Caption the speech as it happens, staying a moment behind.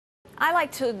I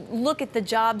like to look at the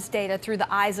jobs data through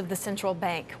the eyes of the central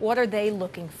bank. What are they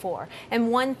looking for?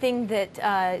 And one thing that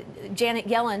Janet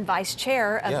Yellen, vice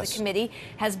chair of the committee,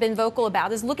 has been vocal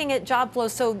about is looking at job flow.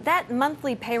 So that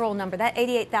monthly payroll number, that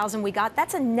 88,000 we got,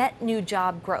 that's a net new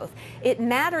job growth. It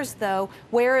matters, though,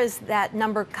 where is that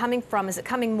number coming from? Is it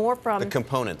coming more from the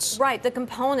components? Right, the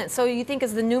components. So you think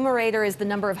as the numerator is the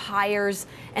number of hires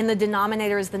and the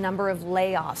denominator is the number of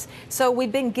layoffs. So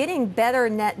we've been getting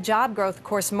better net job growth. Of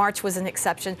course, March was an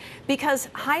exception because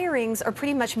hirings are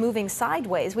pretty much moving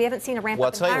sideways. We haven't seen a ramp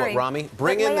up in hiring. Well, I'll tell you what, Rami,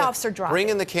 bring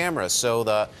in the camera so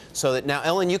that now,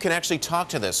 Ellen, you can actually talk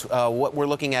to this. What we're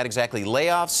looking at exactly,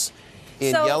 layoffs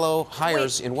in yellow,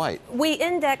 hires in white. We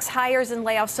index hires and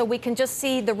layoffs so we can just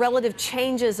see the relative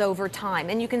changes over time.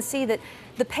 And you can see that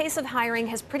the pace of hiring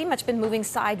has pretty much been moving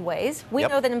sideways. We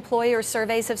know that employer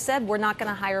surveys have said we're not going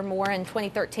to hire more in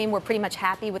 2013. We're pretty much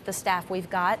happy with the staff we've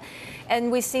got. And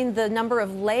we've seen the number of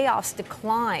layoffs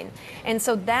decline. And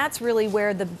so that's really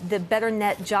where the better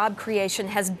net job creation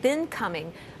has been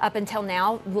coming up until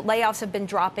now. Layoffs have been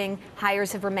dropping.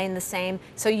 Hires have remained the same.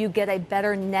 So you get a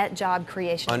better net job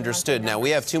creation. Understood. Now,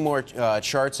 we have two more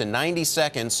charts in 90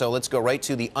 seconds. So let's go right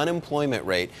to the unemployment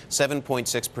rate,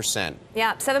 7.6%.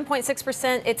 Yeah, 7.6%.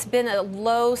 It's been a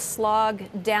low slog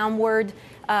downward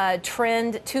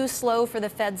trend, too slow for the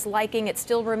Fed's liking. It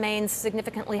still remains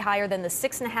significantly higher than the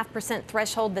 6.5%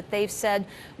 threshold that they've said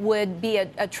would be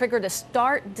a trigger to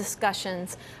start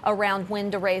discussions around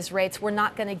when to raise rates. We're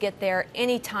not going to get there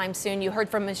anytime soon. You heard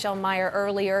from Michelle Meyer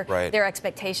earlier. Right. Their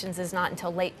expectations is not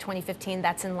until late 2015.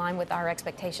 That's in line with our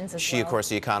expectations as well. She, of course,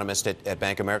 the economist at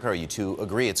Bank of America. You two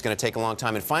agree it's going to take a long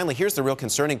time. And finally, here's the real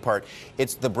concerning part.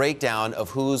 It's the breakdown of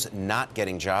who's not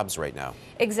getting jobs right now.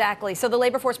 Exactly. So the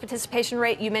labor force participation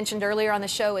rate you mentioned earlier on the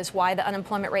show is why the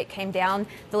unemployment rate came down.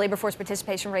 The labor force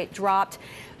participation rate dropped.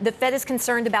 The Fed is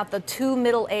concerned about the two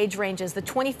middle age ranges, the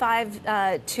 25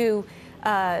 on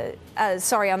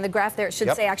the graph there, it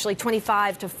should say actually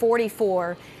 25 to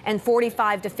 44 and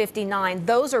 45 to 59.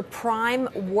 Those are prime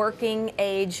working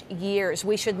age years.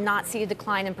 We should not see a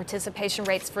decline in participation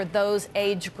rates for those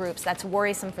age groups. That's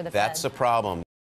worrisome for the Fed. That's a problem.